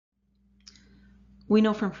We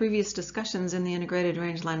know from previous discussions in the integrated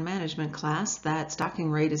rangeland management class that stocking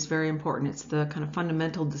rate is very important. It's the kind of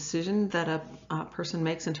fundamental decision that a person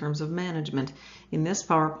makes in terms of management. In this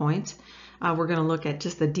PowerPoint, we're going to look at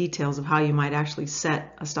just the details of how you might actually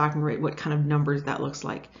set a stocking rate, what kind of numbers that looks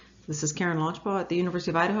like. This is Karen Launchbaugh at the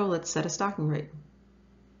University of Idaho. Let's set a stocking rate.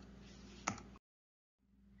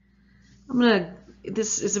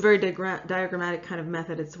 This is a very diagrammatic kind of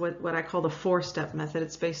method. It's what I call the four-step method.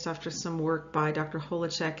 It's based after some work by Dr.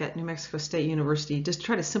 Holacek at New Mexico State University. Just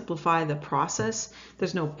try to simplify the process.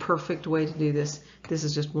 There's no perfect way to do this. This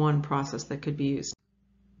is just one process that could be used.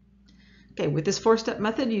 Okay, with this four-step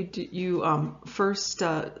method, you first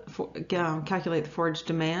calculate the forage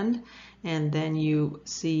demand, and then you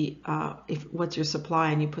see what's your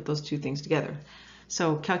supply, and you put those two things together.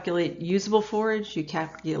 So calculate usable forage, you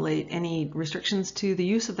calculate any restrictions to the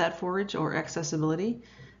use of that forage or accessibility.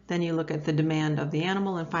 Then you look at the demand of the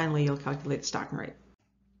animal, and finally you'll calculate the stocking rate.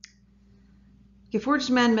 Okay, forage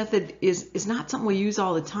demand method is not something we use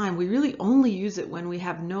all the time. We really only use it when we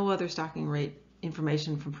have no other stocking rate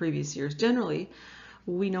information from previous years. Generally,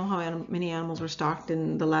 we know how many animals were stocked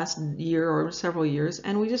in the last year or several years,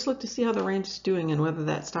 and we just look to see how the range is doing and whether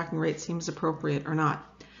that stocking rate seems appropriate or not.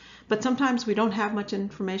 But sometimes we don't have much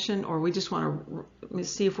information, or we just want to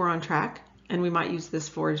see if we're on track, and we might use this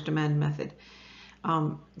forage demand method.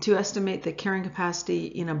 To estimate the carrying capacity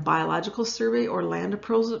in a biological survey or land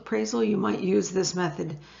appraisal, you might use this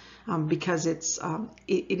method because it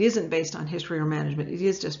isn't based on history or management. It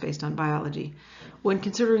is just based on biology. When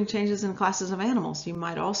considering changes in classes of animals, you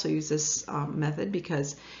might also use this method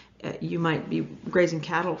because you might be grazing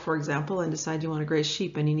cattle, for example, and decide you want to graze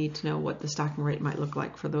sheep, and you need to know what the stocking rate might look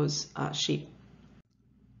like for those sheep.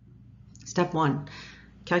 Step 1,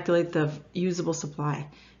 calculate the usable supply.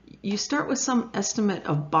 You start with some estimate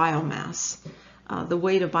of biomass. The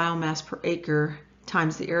weight of biomass per acre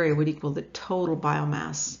times the area would equal the total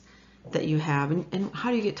biomass that you have. And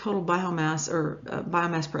how do you get total biomass or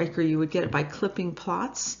biomass per acre? You would get it by clipping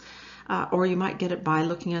plots, or you might get it by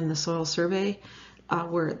looking in the soil survey,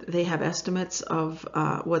 where they have estimates of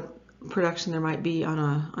what production there might be on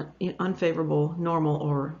an unfavorable, normal,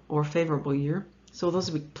 or favorable year. So those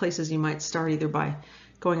would be places you might start, either by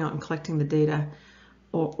going out and collecting the data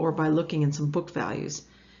or by looking in some book values,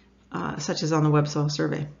 such as on the web soil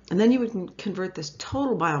survey. And then you would convert this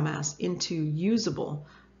total biomass into usable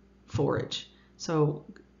forage. So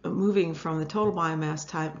moving from the total biomass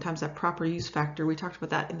times that proper use factor, we talked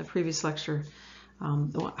about that in the previous lecture.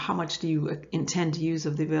 How much do you intend to use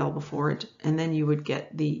of the available forage, and then you would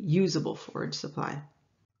get the usable forage supply.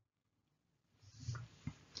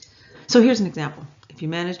 So here's an example. If you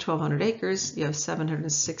manage 1,200 acres, you have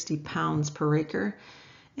 760 pounds per acre,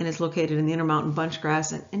 and it's located in the Intermountain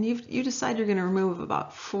bunchgrass, and you decide you're going to remove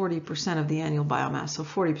about 40% of the annual biomass. So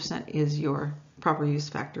 40% is your proper use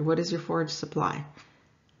factor. What is your forage supply?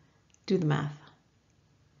 Do the math.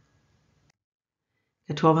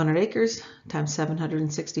 At 1,200 acres times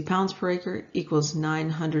 760 pounds per acre equals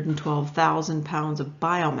 912,000 pounds of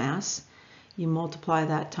biomass. You multiply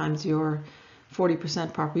that times your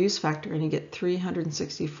 40% proper use factor, and you get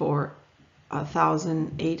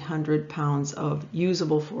 364,800 pounds of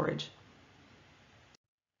usable forage.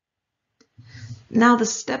 Now the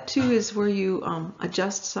step 2 is where you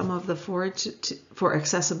adjust some of the forage for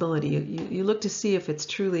accessibility. You look to see if it's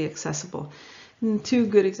truly accessible. And 2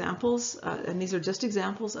 good examples, and these are just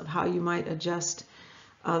examples of how you might adjust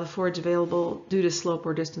the forage available due to slope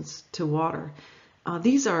or distance to water.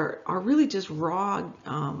 These are really just raw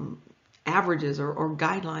averages or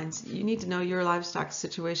guidelines. You need to know your livestock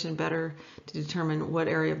situation better to determine what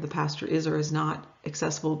area of the pasture is or is not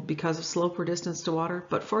accessible because of slope or distance to water.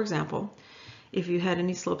 But for example, if you had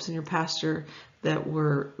any slopes in your pasture that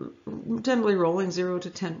were generally rolling 0 to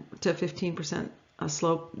 10 to 15%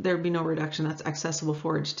 slope, there would be no reduction. That's accessible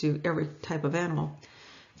forage to every type of animal.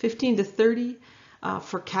 15 to 30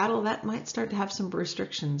 for cattle, that might start to have some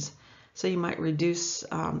restrictions. So you might reduce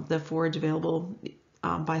the forage available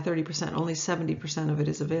by 30%. Only 70% of it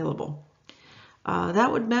is available.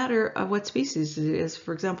 That would matter what species it is.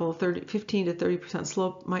 For example, 15 to 30%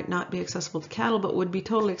 slope might not be accessible to cattle, but would be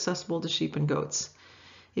totally accessible to sheep and goats.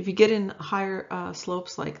 If you get in higher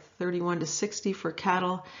slopes like 31 to 60 for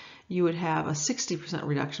cattle, you would have a 60%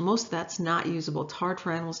 reduction. Most of that's not usable. It's hard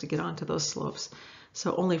for animals to get onto those slopes.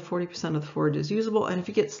 So only 40% of the forage is usable. And if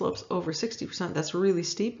you get slopes over 60%, that's really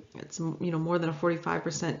steep. It's more than a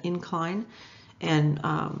 45% incline. And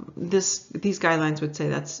these guidelines would say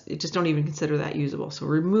just don't even consider that usable. So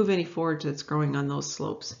remove any forage that's growing on those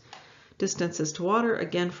slopes. Distances to water,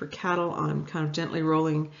 again for cattle on kind of gently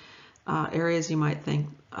rolling areas. You might think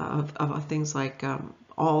of things like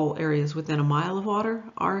all areas within a mile of water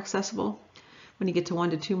are accessible. When you get to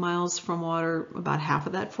 1 to 2 miles from water, about half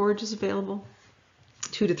of that forage is available.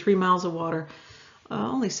 2 to 3 miles of water,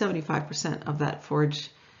 only 75% of that forage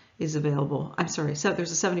is available. I'm sorry, so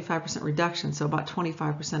there's a 75% reduction, so about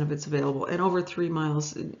 25% of it's available. And over 3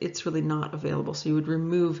 miles, it's really not available. So you would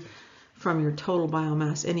remove from your total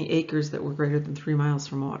biomass any acres that were greater than 3 miles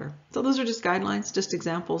from water. So those are just guidelines, just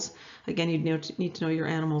examples. Again, you'd need to know your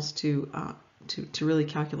animals to really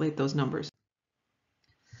calculate those numbers.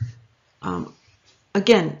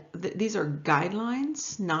 Again, these are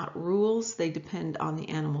guidelines, not rules. They depend on the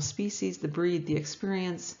animal species, the breed, the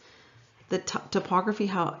experience, the topography,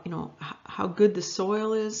 how good the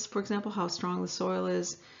soil is, for example, how strong the soil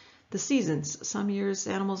is, the seasons. Some years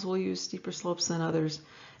animals will use steeper slopes than others,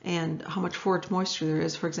 and how much forage moisture there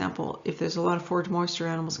is. For example, if there's a lot of forage moisture,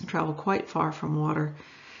 animals can travel quite far from water.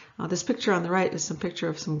 This picture on the right is some picture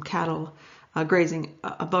of some cattle grazing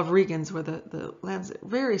above Regans, where the land's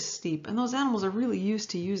very steep, and those animals are really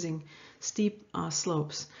used to using steep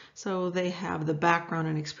slopes, so they have the background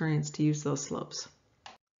and experience to use those slopes.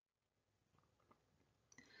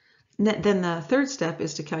 Then the third step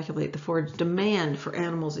is to calculate the forage demand for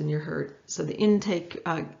animals in your herd. So the intake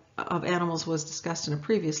of animals was discussed in a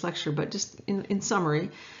previous lecture, but just in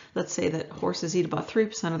summary, let's say that horses eat about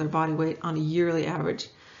 3% of their body weight on a yearly average.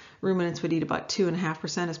 Ruminants would eat about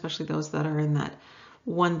 2.5%, especially those that are in that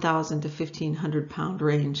 1,000 to 1,500 pound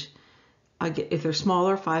range. If they're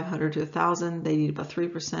smaller, 500 to 1,000, they'd eat about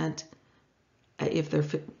 3%. If they're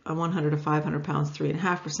 100 to 500 pounds,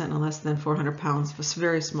 3.5%, and less than 400 pounds,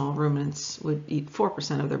 very small ruminants would eat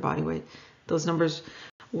 4% of their body weight. Those numbers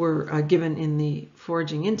were given in the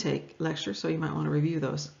foraging intake lecture, so you might want to review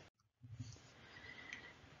those.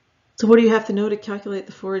 So what do you have to know to calculate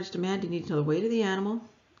the forage demand? You need to know the weight of the animal.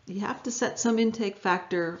 You have to set some intake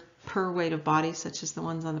factor per weight of body, such as the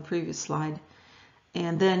ones on the previous slide.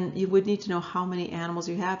 And then you would need to know how many animals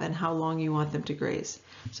you have and how long you want them to graze.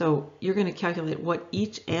 So you're going to calculate what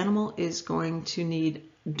each animal is going to need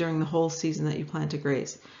during the whole season that you plan to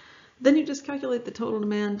graze. Then you just calculate the total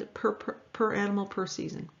demand per animal per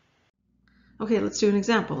season. Okay, let's do an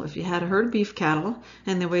example. If you had a herd of beef cattle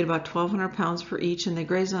and they weighed about 1,200 pounds for each and they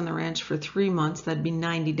grazed on the ranch for 3 months, that'd be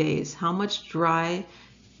 90 days. How much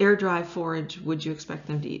air dry forage would you expect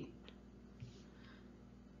them to eat?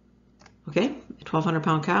 Okay, a 1,200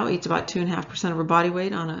 pound cow eats about 2.5% of her body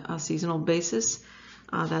weight on a seasonal basis.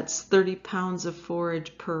 That's 30 pounds of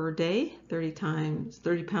forage per day. 30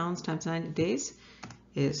 pounds times 90 days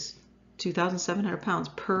is 2,700 pounds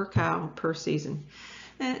per cow per season.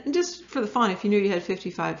 And just for the fun, if you knew you had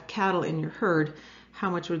 55 cattle in your herd,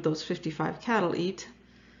 how much would those 55 cattle eat?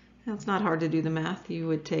 Now, it's not hard to do the math. You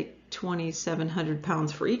would take 2,700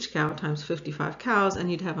 pounds for each cow times 55 cows,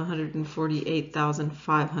 and you'd have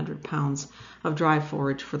 148,500 pounds of dry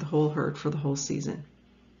forage for the whole herd for the whole season.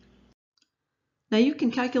 Now you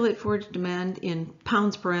can calculate forage demand in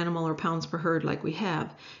pounds per animal or pounds per herd like we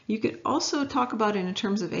have. You could also talk about it in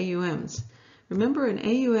terms of AUMs. Remember, an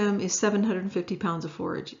AUM is 750 pounds of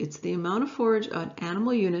forage. It's the amount of forage an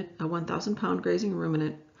animal unit, a 1,000 pound grazing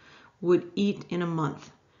ruminant, would eat in a month.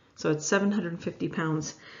 So it's 750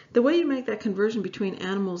 pounds. The way you make that conversion between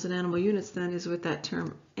animals and animal units then is with that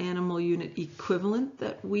term animal unit equivalent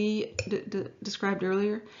that we described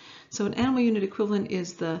earlier. So an animal unit equivalent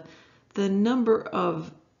is the number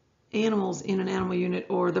of animals in an animal unit,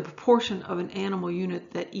 or the proportion of an animal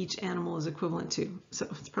unit that each animal is equivalent to. So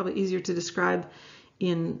it's probably easier to describe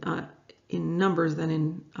in numbers than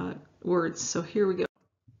in words. So here we go.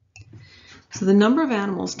 So the number of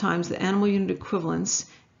animals times the animal unit equivalence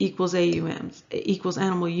equals AUMs, equals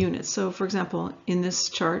animal units. So for example, in this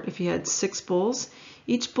chart, if you had 6 bulls,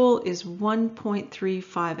 each bull is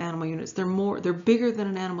 1.35 animal units. They're bigger than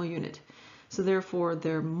an animal unit. So therefore,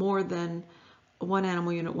 they're more than one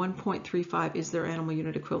animal unit. 1.35 is their animal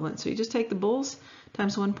unit equivalent. So you just take the bulls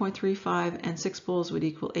times 1.35, and 6 bulls would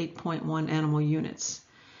equal 8.1 animal units.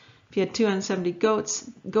 If you had 270 goats,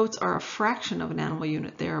 goats are a fraction of an animal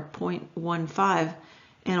unit. They are 0.15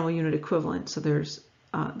 animal unit equivalent. So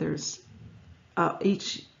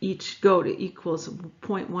each goat equals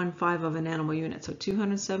 0.15 of an animal unit. So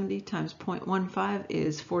 270 times 0.15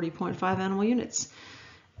 is 40.5 animal units.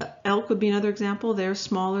 Elk would be another example. They're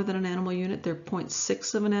smaller than an animal unit. They're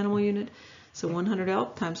 0.6 of an animal unit. So 100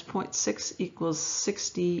 elk times 0.6 equals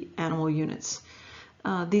 60 animal units.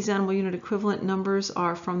 These animal unit equivalent numbers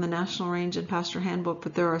are from the National Range and Pasture Handbook,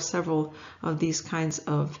 but there are several of these kinds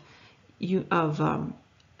of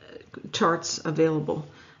charts available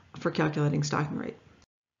for calculating stocking rate.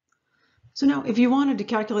 So now, if you wanted to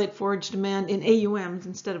calculate forage demand in AUMs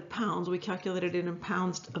instead of pounds, we calculated it in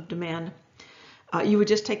pounds of demand. You would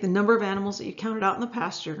just take the number of animals that you counted out in the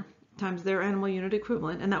pasture times their animal unit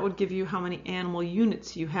equivalent, and that would give you how many animal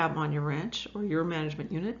units you have on your ranch or your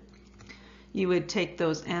management unit. You would take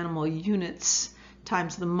those animal units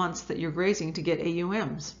times the months that you're grazing to get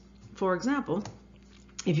AUMs. For example,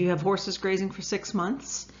 if you have horses grazing for 6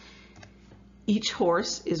 months, each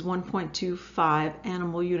horse is 1.25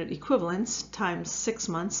 animal unit equivalents times 6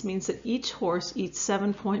 months means that each horse eats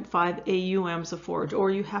 7.5 AUMs of forage,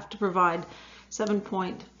 or you have to provide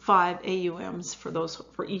 7.5 AUMs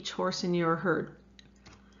for each horse in your herd.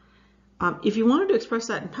 If you wanted to express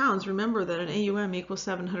that in pounds, remember that an AUM equals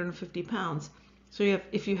 750 pounds. So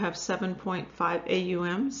if you have 7.5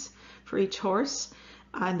 AUMs for each horse,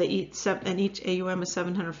 and each AUM is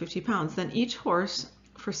 750 pounds, then each horse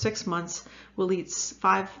for 6 months will eat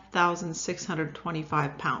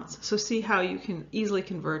 5,625 pounds. So see how you can easily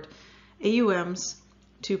convert AUMs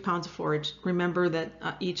to pounds of forage. Remember that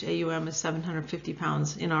each AUM is 750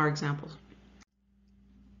 pounds in our examples.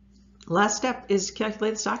 Last step is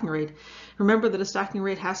calculate the stocking rate. Remember that a stocking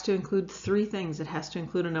rate has to include 3 things. It has to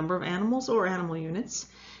include a number of animals or animal units.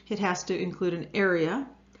 It has to include an area,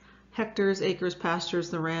 hectares, acres,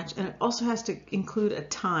 pastures, the ranch, and it also has to include a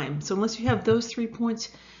time. So unless you have those 3 points,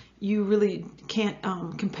 you really can't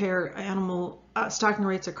compare animal stocking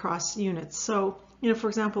rates across units. So, for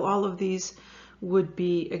example, all of these would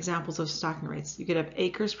be examples of stocking rates. You could have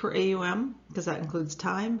acres per AUM, because that includes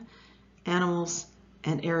time, animals,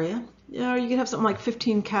 and area. You could have something like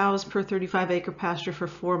 15 cows per 35-acre pasture for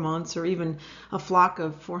 4 months, or even a flock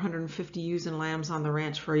of 450 ewes and lambs on the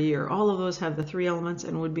ranch for a year. All of those have the 3 elements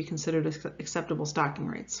and would be considered acceptable stocking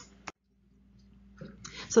rates.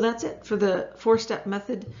 So that's it for the 4-step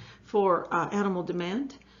method for animal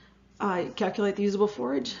demand. Calculate the usable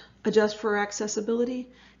forage, adjust for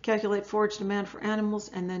accessibility, calculate forage demand for animals,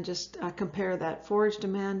 and then just compare that forage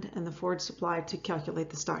demand and the forage supply to calculate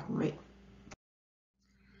the stocking rate.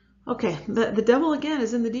 Okay, the devil again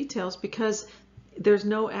is in the details, because there's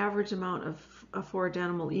no average amount of a forage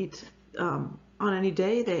animal eat on any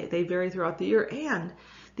day. They vary throughout the year, and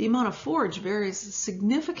the amount of forage varies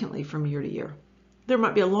significantly from year to year. There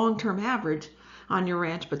might be a long-term average on your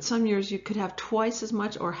ranch, but some years you could have twice as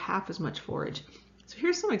much or half as much forage. So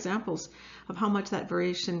here's some examples of how much that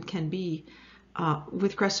variation can be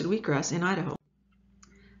with crested wheatgrass in Idaho.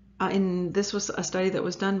 This was a study that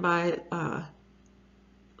was done by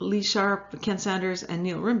Lee Sharp, Ken Sanders, and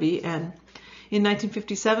Neil Rimby, and in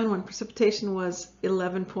 1957, when precipitation was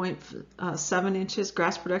 11.7 inches,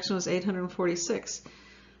 grass production was 846.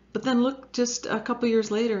 But then look just a couple years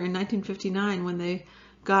later in 1959, when they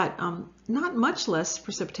got not much less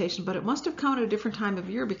precipitation, but it must have come at a different time of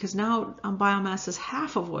year, because now biomass is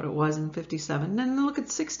half of what it was in 57. And then look at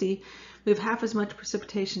 60, we have half as much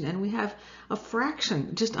precipitation, and we have a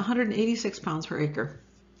fraction, just 186 pounds per acre.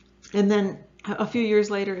 And then a few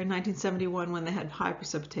years later in 1971, when they had high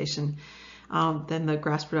precipitation, then the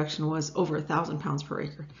grass production was over 1,000 pounds per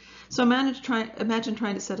acre. So imagine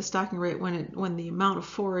trying to set a stocking rate when the amount of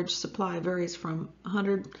forage supply varies from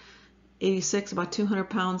 186, about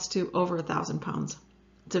 200 pounds, to over 1,000 pounds.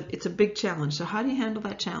 It's a big challenge. So how do you handle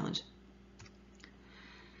that challenge?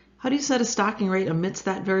 How do you set a stocking rate amidst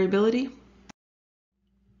that variability?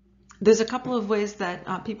 There's a couple of ways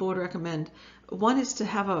that people would recommend. One is to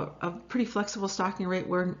have a pretty flexible stocking rate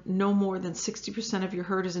where no more than 60% of your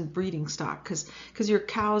herd is in breeding stock, because your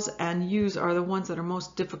cows and ewes are the ones that are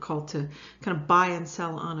most difficult to kind of buy and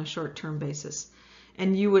sell on a short-term basis.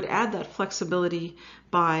 And you would add that flexibility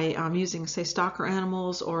by using, say, stocker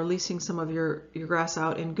animals, or leasing some of your grass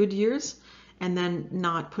out in good years, and then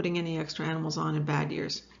not putting any extra animals on in bad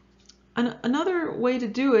years. Another way to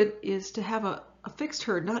do it is to have a fixed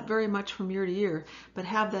herd, not very much from year to year, but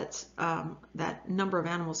have that number of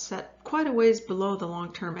animals set quite a ways below the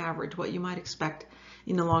long-term average, what you might expect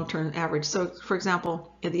in the long-term average. So, for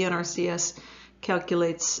example, the NRCS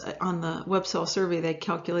calculates on the web cell survey, they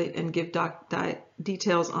calculate and give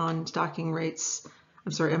details on stocking rates,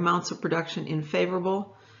 amounts of production in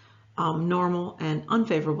favorable, normal, and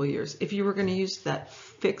unfavorable years. If you were going to use that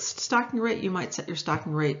fixed stocking rate, you might set your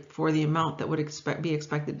stocking rate for the amount that would be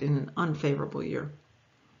expected in an unfavorable year.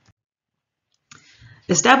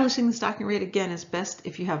 Establishing the stocking rate, again, is best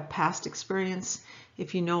if you have past experience,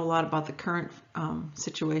 if you know a lot about the current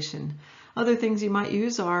situation. Other things you might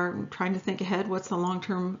use are trying to think ahead. What's the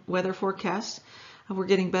long-term weather forecast? We're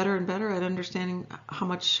getting better and better at understanding how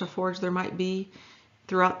much forage there might be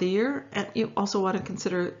throughout the year. And you also want to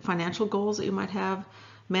consider financial goals that you might have,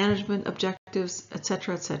 management objectives,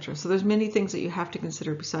 etc., etc. So there's many things that you have to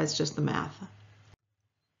consider besides just the math.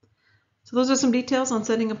 So those are some details on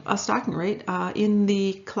setting a stocking rate. In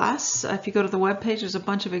the class, if you go to the web page, there's a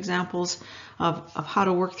bunch of examples of how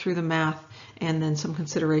to work through the math and then some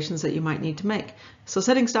considerations that you might need to make. So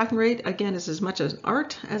setting stocking rate, again, is as much an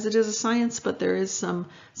art as it is a science, but there is some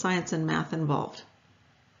science and math involved.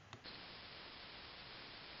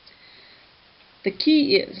 The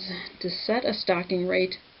key is to set a stocking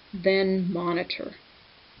rate, then monitor.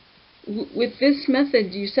 With this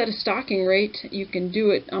method, you set a stocking rate. You can do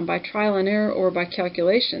it by trial and error or by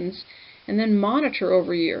calculations, and then monitor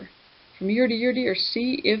over a year, from year to year to year.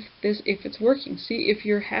 See if it's working. See if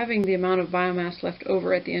you're having the amount of biomass left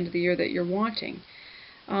over at the end of the year that you're wanting.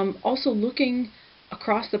 Also looking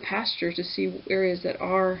across the pasture to see areas that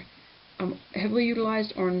are heavily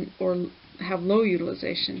utilized or have low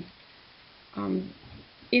utilization.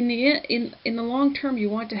 In the long term, you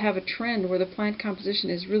want to have a trend where the plant composition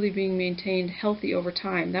is really being maintained healthy over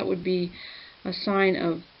time. That would be a sign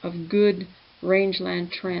of good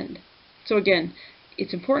rangeland trend. So again,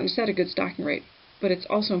 it's important to set a good stocking rate, but it's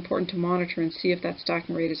also important to monitor and see if that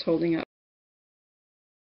stocking rate is holding up.